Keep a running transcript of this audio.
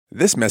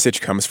This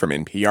message comes from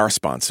NPR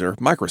sponsor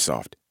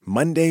Microsoft.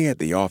 Monday at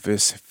the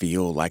office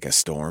feel like a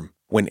storm?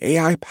 When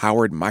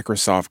AI-powered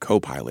Microsoft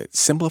Copilot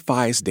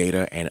simplifies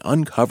data and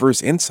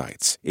uncovers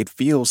insights, it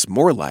feels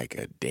more like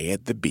a day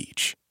at the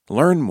beach.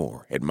 Learn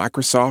more at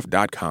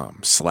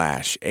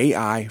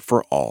Microsoft.com/AI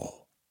for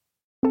all.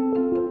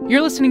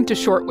 You're listening to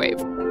Shortwave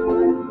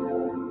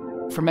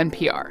from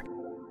NPR.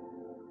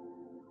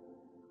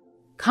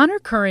 Conor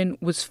Curran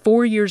was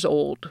 4 years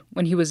old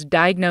when he was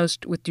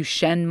diagnosed with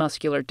Duchenne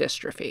muscular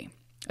dystrophy,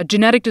 a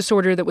genetic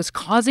disorder that was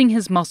causing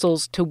his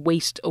muscles to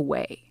waste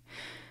away.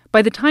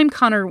 By the time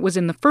Conor was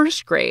in the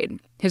first grade,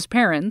 his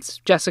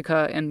parents,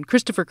 Jessica and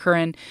Christopher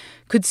Curran,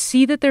 could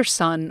see that their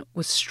son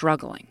was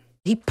struggling.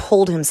 He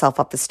pulled himself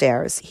up the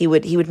stairs. He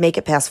would make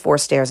it past 4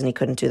 stairs and he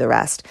couldn't do the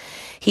rest.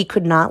 He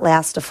could not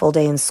last a full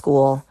day in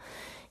school.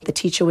 The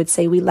teacher would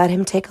say, we let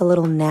him take a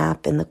little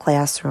nap in the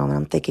classroom. And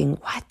I'm thinking,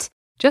 what?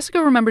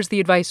 Jessica remembers the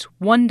advice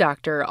one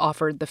doctor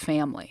offered the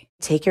family.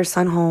 Take your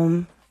son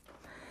home.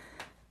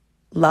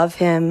 Love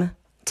him.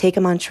 Take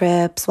him on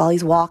trips while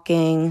he's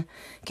walking.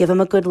 Give him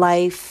a good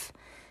life.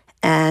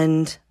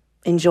 And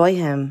enjoy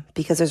him,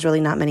 because there's really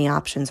not many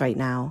options right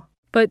now.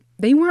 But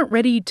they weren't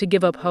ready to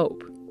give up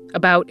hope.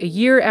 About a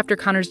year after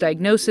Conor's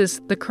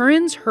diagnosis, the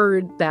Currans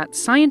heard that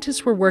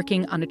scientists were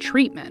working on a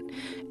treatment,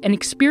 an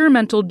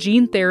experimental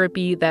gene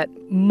therapy that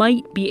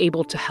might be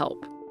able to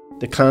help.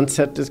 The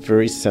concept is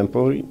very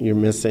simple. You're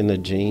missing a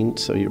gene,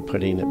 so you're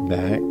putting it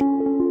back.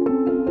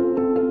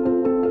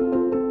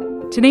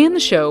 Today on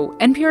the show,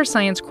 NPR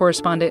science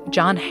correspondent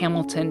Jon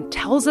Hamilton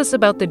tells us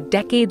about the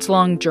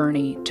decades-long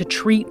journey to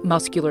treat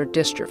muscular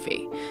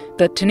dystrophy,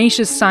 the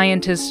tenacious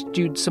scientist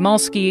Jude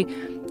Samolsky,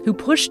 who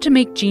pushed to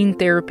make gene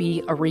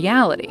therapy a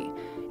reality,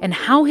 and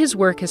how his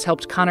work has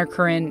helped Conor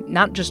Curran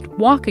not just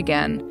walk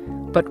again,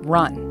 but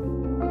run.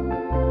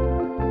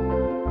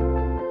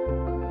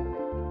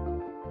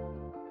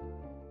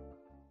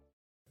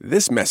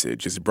 This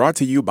message is brought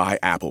to you by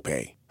Apple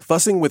Pay.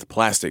 Fussing with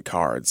plastic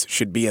cards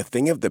should be a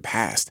thing of the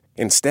past.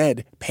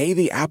 Instead, pay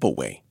the Apple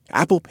way.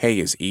 Apple Pay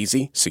is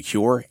easy,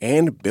 secure,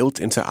 and built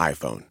into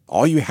iPhone.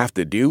 All you have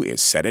to do is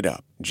set it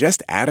up.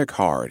 Just add a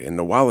card in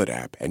the Wallet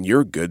app and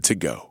you're good to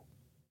go.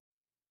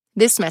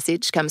 This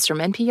message comes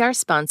from NPR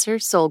sponsor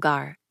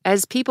Solgar.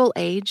 As people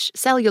age,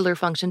 cellular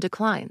function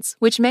declines,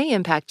 which may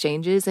impact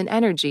changes in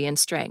energy and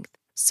strength.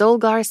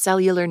 Solgar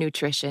Cellular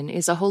Nutrition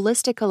is a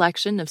holistic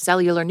collection of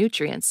cellular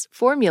nutrients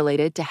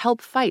formulated to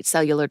help fight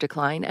cellular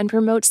decline and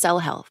promote cell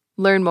health.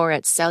 Learn more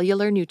at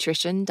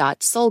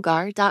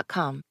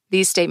cellularnutrition.solgar.com.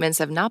 These statements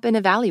have not been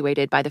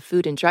evaluated by the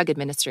Food and Drug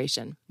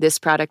Administration. This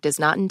product is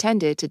not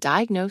intended to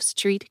diagnose,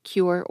 treat,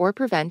 cure, or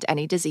prevent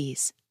any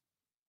disease.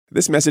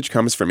 This message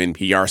comes from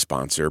NPR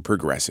sponsor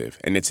Progressive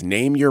and its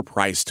Name Your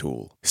Price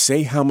tool.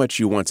 Say how much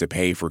you want to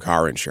pay for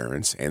car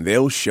insurance, and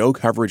they'll show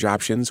coverage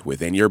options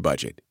within your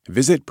budget.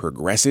 Visit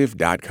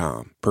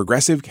Progressive.com.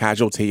 Progressive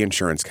Casualty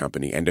Insurance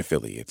Company and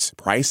Affiliates.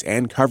 Price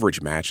and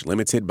coverage match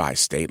limited by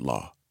state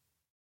law.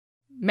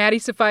 Maddie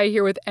Safai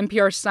here with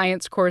NPR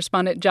science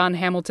correspondent Jon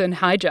Hamilton.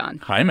 Hi, Jon.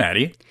 Hi,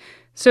 Maddie.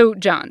 So,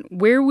 Jon,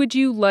 where would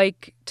you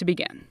like to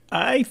begin?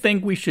 I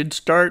think we should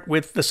start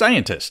with the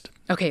scientist.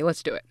 Okay,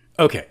 let's do it.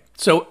 Okay.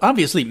 So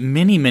obviously,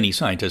 many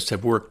scientists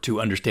have worked to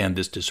understand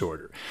this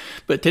disorder.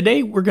 But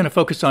today, we're going to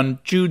focus on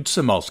Jude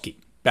Samolsky.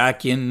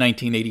 Back in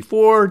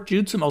 1984,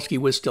 Jude Samolsky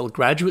was still a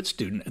graduate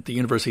student at the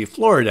University of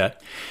Florida,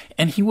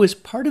 and he was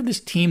part of this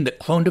team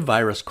that cloned a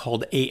virus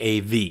called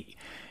AAV.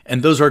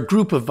 And those are a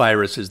group of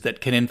viruses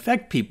that can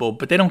infect people,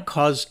 but they don't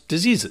cause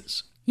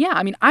diseases. Yeah,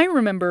 I mean, I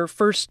remember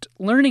first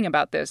learning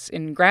about this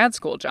in grad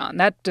school, Jon.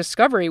 That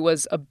discovery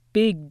was a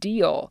big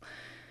deal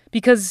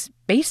because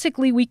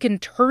basically we can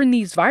turn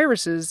these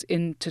viruses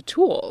into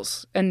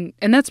tools. And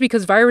that's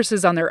because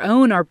viruses on their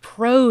own are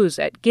pros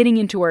at getting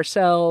into our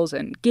cells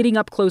and getting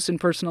up close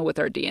and personal with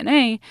our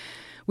DNA,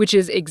 which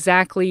is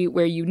exactly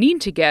where you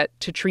need to get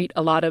to treat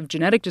a lot of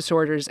genetic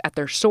disorders at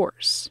their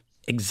source.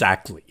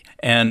 Exactly.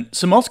 And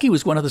Samolsky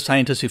was one of the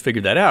scientists who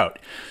figured that out.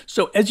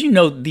 So as you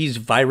know, these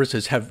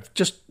viruses have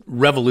just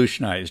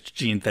revolutionized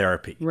gene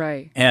therapy.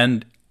 Right.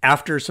 And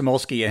after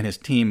Samolsky and his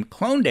team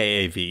cloned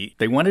AAV,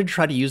 they wanted to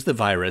try to use the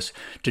virus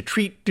to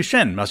treat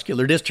Duchenne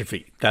muscular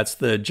dystrophy. That's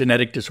the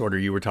genetic disorder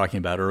you were talking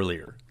about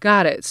earlier.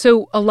 Got it.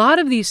 So a lot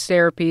of these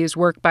therapies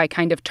work by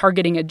kind of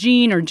targeting a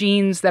gene or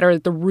genes that are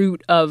at the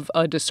root of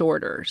a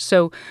disorder.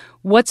 So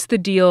what's the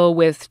deal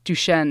with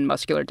Duchenne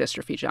muscular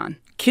dystrophy, Jon?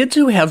 Kids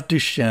who have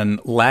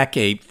Duchenne lack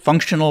a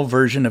functional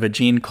version of a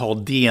gene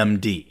called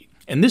DMD.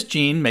 And this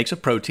gene makes a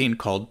protein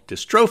called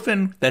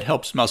dystrophin that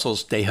helps muscles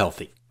stay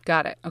healthy.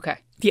 Got it. Okay.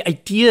 The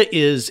idea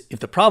is if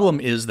the problem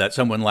is that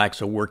someone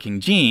lacks a working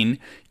gene,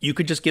 you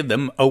could just give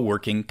them a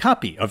working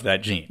copy of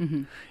that gene.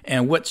 Mm-hmm.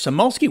 And what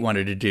Samolsky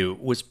wanted to do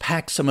was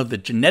pack some of the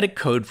genetic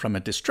code from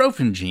a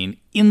dystrophin gene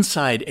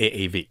inside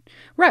AAV.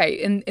 Right.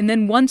 And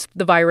then once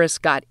the virus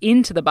got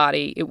into the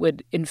body, it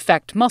would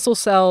infect muscle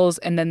cells,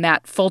 and then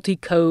that faulty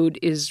code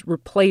is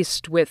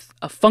replaced with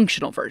a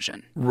functional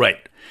version.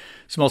 Right.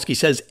 Samolsky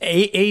says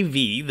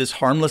AAV, this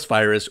harmless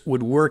virus,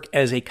 would work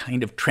as a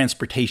kind of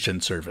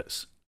transportation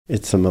service.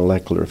 It's a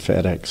molecular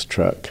FedEx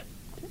truck.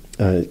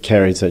 It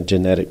carries a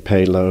genetic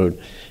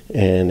payload,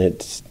 and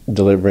it's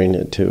delivering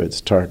it to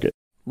its target.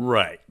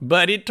 Right.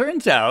 But it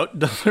turns out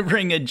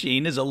delivering a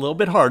gene is a little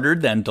bit harder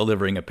than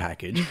delivering a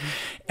package. Mm-hmm.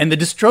 And the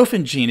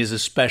dystrophin gene is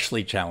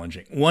especially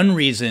challenging. One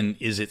reason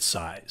is its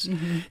size.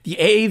 Mm-hmm. The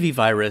AAV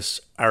virus,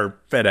 our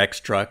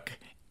FedEx truck,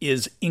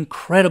 is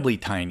incredibly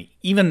tiny,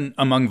 even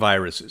among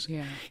viruses.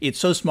 Yeah. It's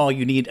so small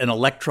you need an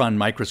electron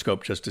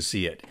microscope just to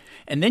see it.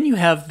 And then you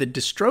have the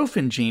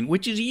dystrophin gene,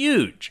 which is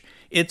huge.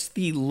 It's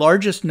the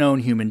largest known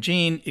human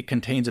gene. It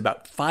contains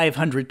about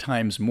 500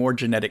 times more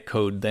genetic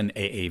code than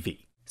AAV.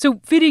 So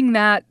fitting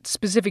that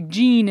specific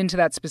gene into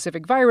that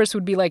specific virus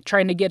would be like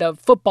trying to get a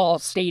football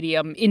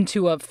stadium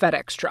into a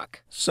FedEx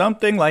truck.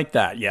 Something like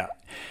that, yeah.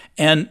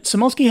 And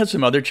Cymulski has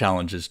some other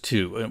challenges,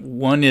 too.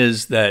 One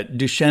is that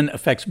Duchenne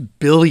affects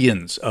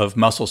billions of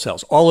muscle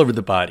cells all over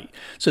the body.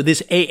 So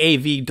this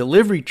AAV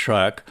delivery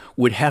truck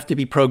would have to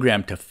be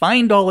programmed to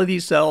find all of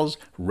these cells,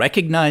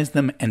 recognize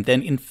them, and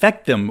then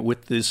infect them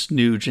with this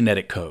new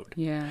genetic code.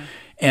 Yeah.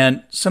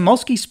 And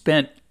Cymulski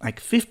spent like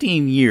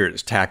 15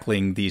 years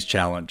tackling these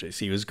challenges.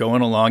 He was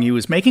going along. He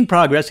was making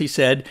progress, he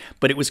said,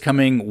 but it was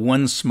coming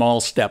one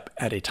small step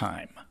at a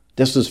time.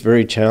 This was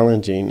very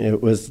challenging.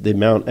 It was the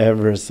Mount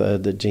Everest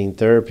of the gene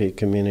therapy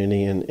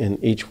community,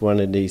 and each one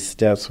of these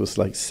steps was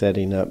like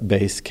setting up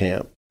base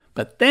camp.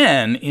 But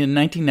then, in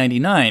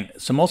 1999,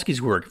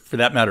 Cymulski's work, for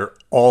that matter,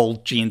 all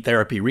gene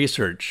therapy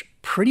research,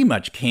 pretty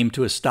much came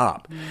to a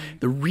stop.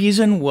 The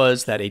reason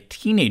was that a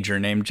teenager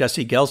named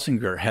Jesse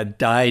Gelsinger had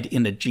died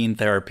in a gene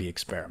therapy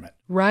experiment.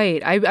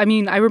 Right. I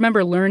mean, I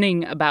remember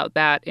learning about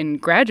that in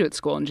graduate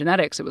school in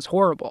genetics. It was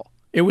horrible.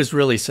 It was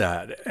really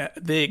sad.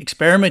 The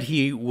experiment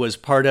he was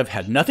part of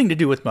had nothing to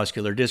do with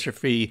muscular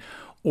dystrophy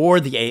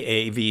or the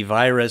AAV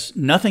virus,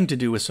 nothing to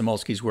do with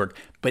Cymulski's work,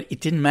 but it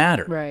didn't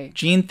matter. Right.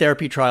 Gene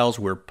therapy trials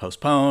were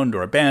postponed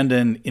or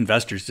abandoned,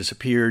 investors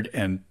disappeared,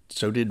 and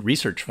so did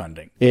research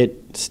funding.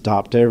 It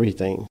stopped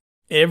everything.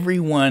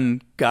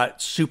 Everyone got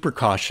super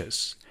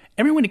cautious.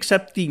 Everyone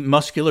except the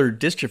Muscular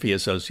Dystrophy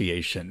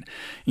Association.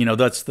 You know,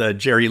 that's the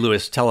Jerry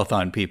Lewis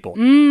telethon people.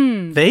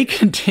 They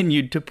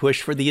continued to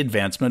push for the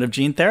advancement of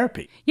gene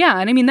therapy. Yeah,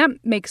 and I mean, that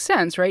makes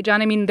sense, right,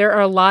 John? I mean, there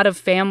are a lot of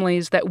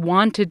families that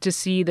wanted to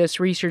see this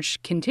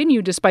research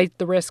continue despite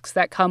the risks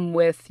that come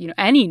with,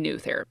 any new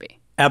therapy.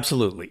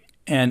 Absolutely.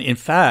 And in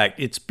fact,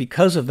 it's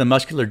because of the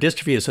Muscular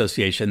Dystrophy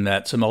Association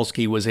that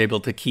Cymulski was able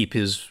to keep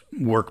his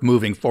work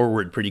moving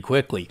forward pretty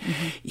quickly.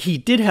 Mm-hmm. He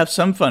did have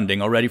some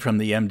funding already from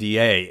the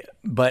MDA,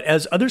 but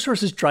as other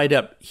sources dried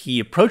up, he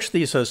approached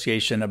the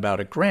association about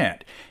a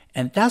grant.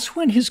 And that's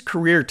when his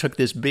career took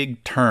this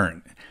big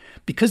turn.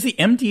 Because the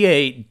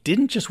MDA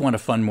didn't just want to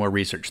fund more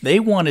research. They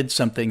wanted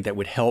something that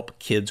would help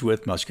kids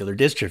with muscular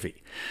dystrophy.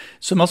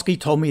 Cymulski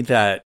told me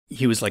that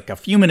he was like a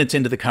few minutes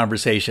into the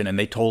conversation and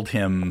they told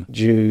him,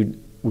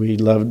 Jude, we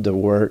love the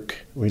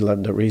work, we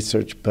love the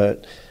research,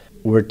 but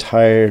we're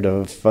tired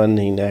of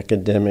funding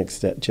academics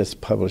that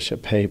just publish a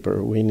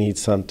paper. We need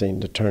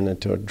something to turn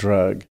into a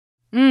drug.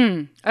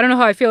 I don't know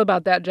how I feel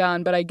about that,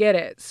 John, but I get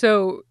it.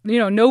 So,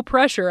 no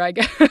pressure, I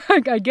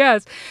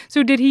guess.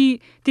 So did he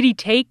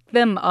take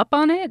them up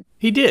on it?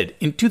 He did.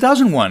 In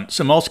 2001,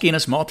 Cymulski and a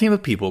small team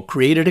of people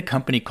created a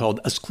company called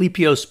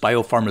Asclepios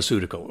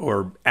Biopharmaceutical,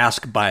 or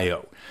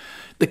AskBio.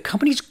 The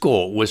company's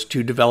goal was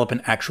to develop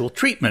an actual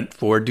treatment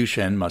for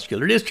Duchenne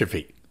muscular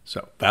dystrophy.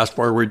 So fast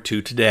forward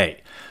to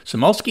today.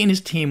 Cymulski and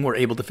his team were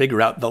able to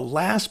figure out the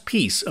last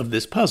piece of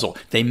this puzzle.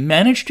 They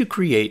managed to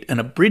create an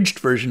abridged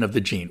version of the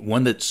gene,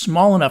 one that's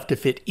small enough to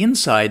fit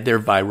inside their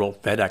viral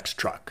FedEx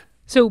truck.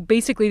 So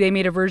basically they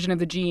made a version of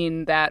the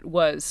gene that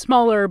was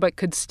smaller but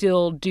could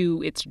still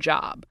do its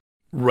job.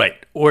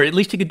 Right, or at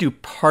least it could do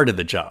part of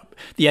the job.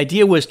 The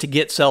idea was to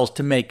get cells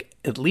to make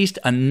at least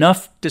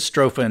enough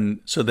dystrophin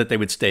so that they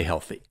would stay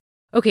healthy.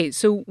 Okay,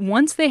 so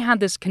once they had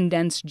this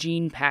condensed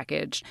gene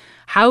package,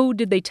 how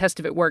did they test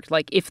if it worked,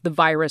 like if the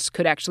virus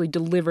could actually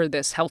deliver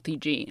this healthy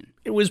gene?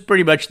 It was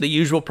pretty much the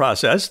usual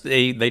process.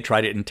 They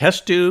tried it in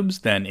test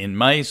tubes, then in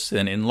mice,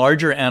 then in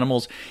larger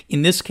animals.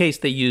 In this case,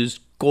 they used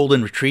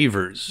golden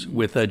retrievers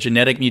with a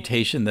genetic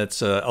mutation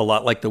that's a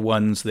lot like the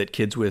ones that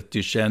kids with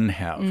Duchenne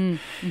have.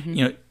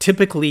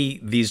 Typically,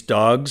 these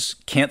dogs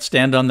can't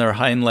stand on their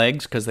hind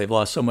legs because they've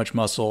lost so much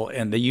muscle,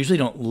 and they usually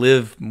don't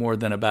live more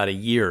than about a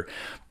year.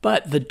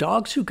 But the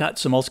dogs who got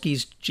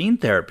Cymulski's gene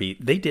therapy,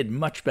 they did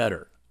much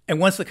better. And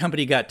once the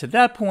company got to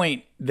that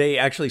point, they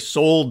actually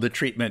sold the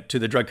treatment to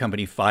the drug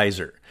company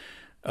Pfizer.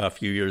 A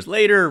few years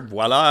later,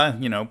 voila,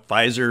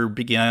 Pfizer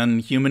began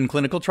human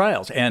clinical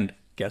trials. And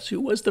guess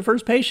who was the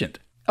first patient?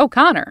 Oh,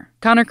 Connor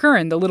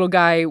Curran, the little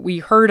guy we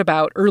heard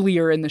about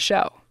earlier in the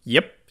show.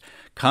 Yep.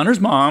 Connor's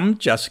mom,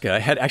 Jessica,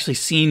 had actually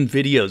seen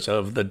videos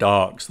of the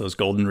dogs, those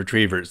golden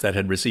retrievers that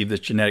had received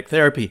this genetic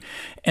therapy.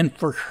 And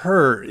for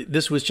her,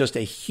 this was just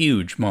a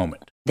huge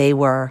moment. They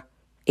were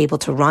able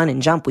to run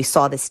and jump. We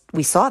saw this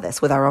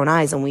with our own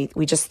eyes, and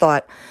we just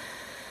thought,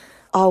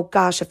 oh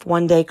gosh, if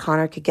one day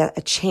Connor could get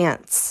a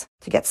chance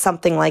to get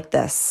something like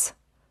this,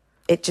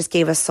 it just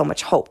gave us so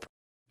much hope.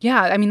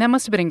 Yeah, I mean, that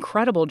must have been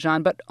incredible,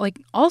 John, but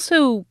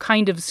also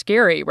kind of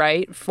scary,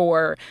 right,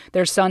 for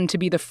their son to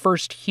be the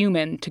first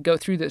human to go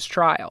through this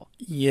trial.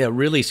 Yeah,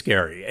 really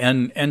scary.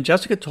 And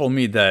Jessica told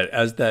me that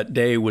as that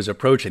day was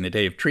approaching, the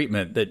day of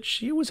treatment, that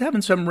she was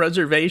having some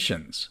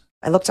reservations.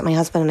 I looked at my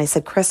husband and I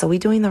said, Chris, are we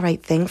doing the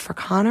right thing for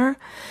Connor?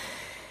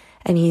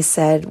 And he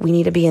said, we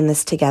need to be in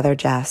this together,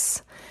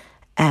 Jess.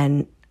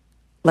 And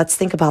let's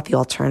think about the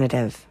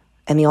alternative.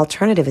 And the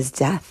alternative is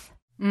death.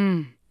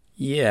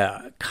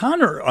 Yeah.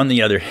 Connor, on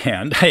the other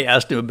hand, I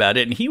asked him about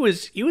it, and he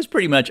was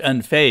pretty much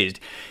unfazed.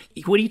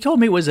 What he told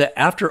me was that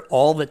after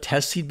all the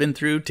tests he'd been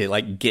through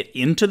to get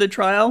into the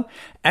trial,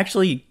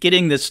 actually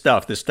getting this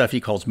stuff he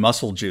calls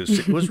muscle juice,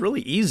 it was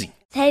really easy.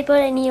 I put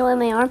a needle in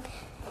my arm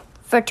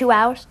for 2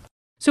 hours.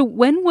 So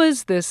when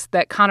was this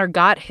that Connor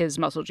got his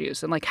muscle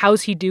juice, and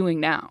how's he doing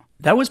now?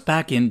 That was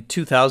back in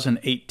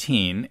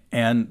 2018,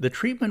 and the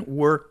treatment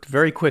worked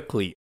very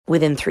quickly.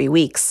 Within 3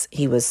 weeks,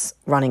 he was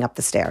running up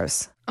the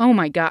stairs. Oh,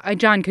 my God.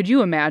 John, could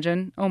you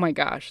imagine? Oh, my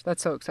gosh.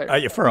 That's so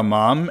exciting. For a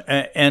mom.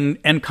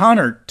 And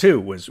Connor, too,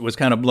 was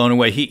kind of blown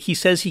away. He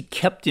says he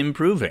kept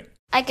improving.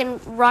 I can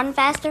run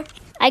faster,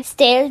 I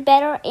stairs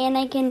better, and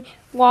I can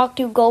walk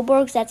to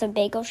Goldberg's. That's a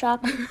bagel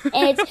shop.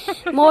 And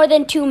it's more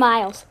than 2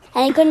 miles.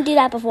 And I couldn't do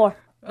that before.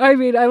 I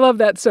mean, I love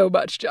that so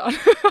much, John.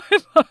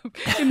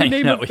 In the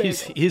name of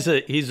he's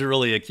a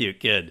really a cute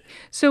kid.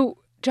 So,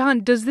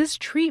 John, does this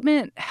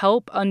treatment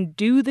help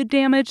undo the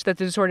damage that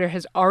the disorder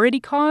has already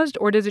caused,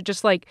 or does it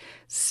just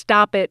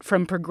stop it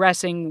from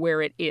progressing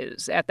where it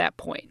is at that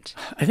point?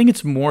 I think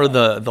it's more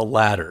the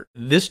latter.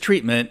 This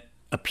treatment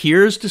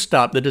appears to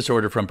stop the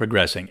disorder from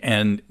progressing,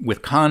 and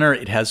with Connor,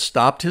 it has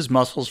stopped his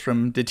muscles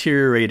from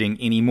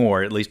deteriorating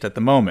anymore, at least at the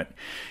moment.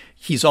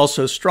 He's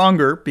also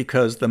stronger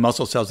because the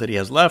muscle cells that he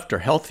has left are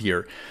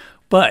healthier.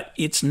 But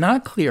it's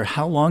not clear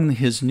how long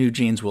his new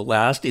genes will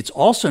last. It's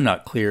also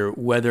not clear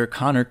whether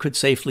Connor could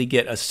safely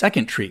get a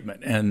second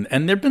treatment. And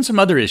there have been some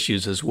other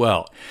issues as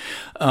well.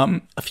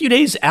 A few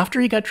days after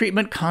he got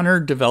treatment,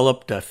 Connor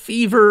developed a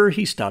fever.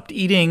 He stopped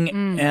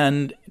eating.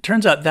 And it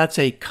turns out that's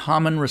a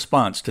common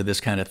response to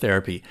this kind of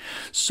therapy.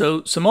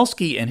 So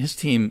Samulski and his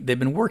team, they've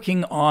been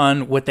working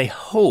on what they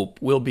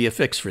hope will be a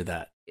fix for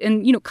that.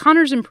 And,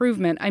 Connor's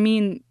improvement, I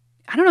mean,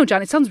 I don't know,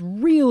 John, it sounds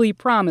really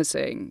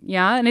promising,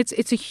 yeah? And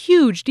it's a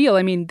huge deal.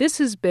 I mean, this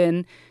has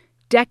been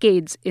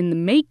decades in the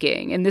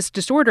making, and this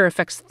disorder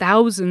affects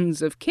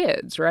thousands of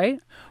kids,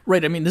 right?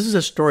 Right. I mean, this is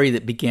a story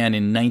that began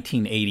in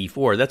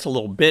 1984. That's a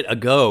little bit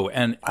ago.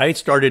 And I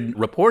started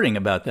reporting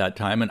about that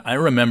time. And I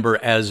remember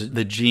as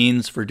the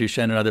genes for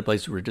Duchenne and other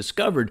places were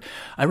discovered,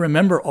 I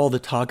remember all the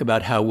talk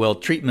about how,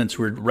 treatments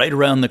were right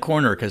around the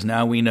corner because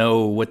now we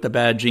know what the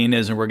bad gene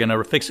is and we're going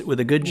to fix it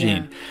with a good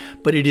gene.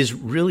 But it is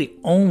really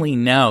only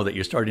now that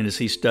you're starting to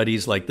see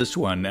studies like this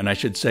one. And I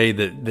should say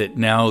that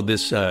now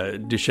this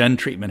Duchenne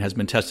treatment has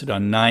been tested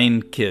on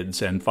 9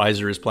 kids, and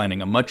Pfizer is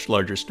planning a much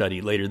larger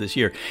study later this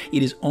year.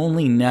 It is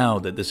only now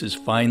that this is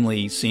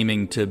finally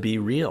seeming to be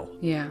real.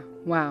 Yeah.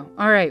 Wow.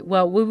 All right.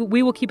 Well,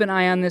 we will keep an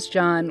eye on this,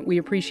 John. We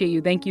appreciate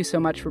you. Thank you so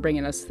much for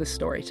bringing us this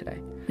story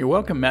today. You're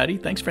welcome, Maddie.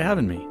 Thanks for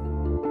having me.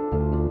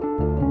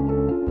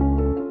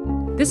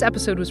 This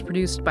episode was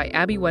produced by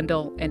Abby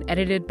Wendell and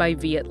edited by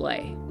Viet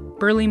Le.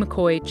 Burley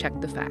McCoy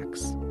checked the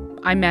facts.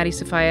 I'm Maddie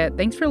Safaya.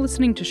 Thanks for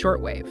listening to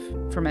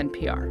Shortwave from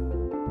NPR.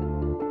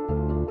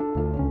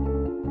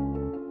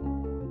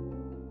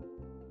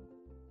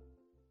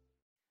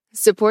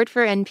 Support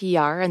for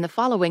NPR and the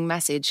following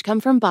message come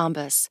from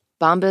Bombas.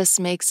 Bombas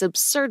makes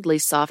absurdly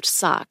soft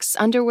socks,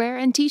 underwear,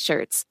 and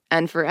T-shirts.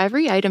 And for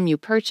every item you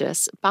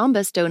purchase,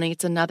 Bombas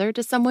donates another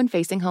to someone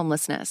facing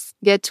homelessness.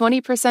 Get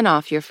 20%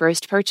 off your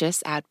first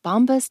purchase at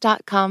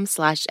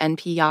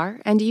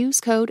bombas.com/NPR and use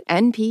code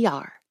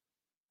NPR.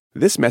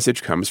 This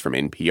message comes from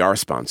NPR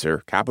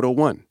sponsor Capital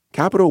One.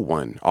 Capital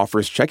One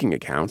offers checking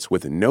accounts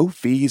with no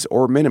fees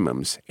or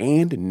minimums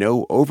and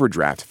no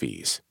overdraft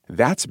fees.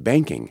 That's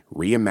banking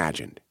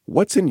reimagined.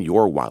 What's in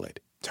your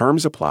wallet?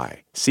 Terms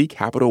apply. See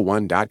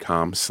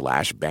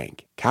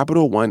CapitalOne.com/bank.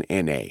 Capital One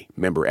N.A.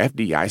 Member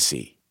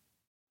FDIC.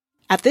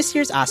 At this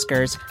year's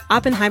Oscars,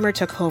 Oppenheimer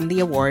took home the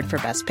award for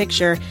Best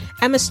Picture.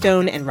 Emma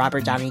Stone and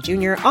Robert Downey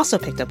Jr. also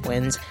picked up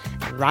wins.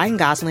 And Ryan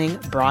Gosling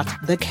brought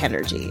the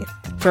Kenergy.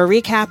 For a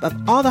recap of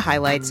all the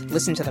highlights,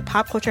 listen to the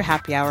Pop Culture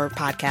Happy Hour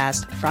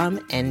podcast from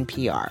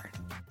NPR.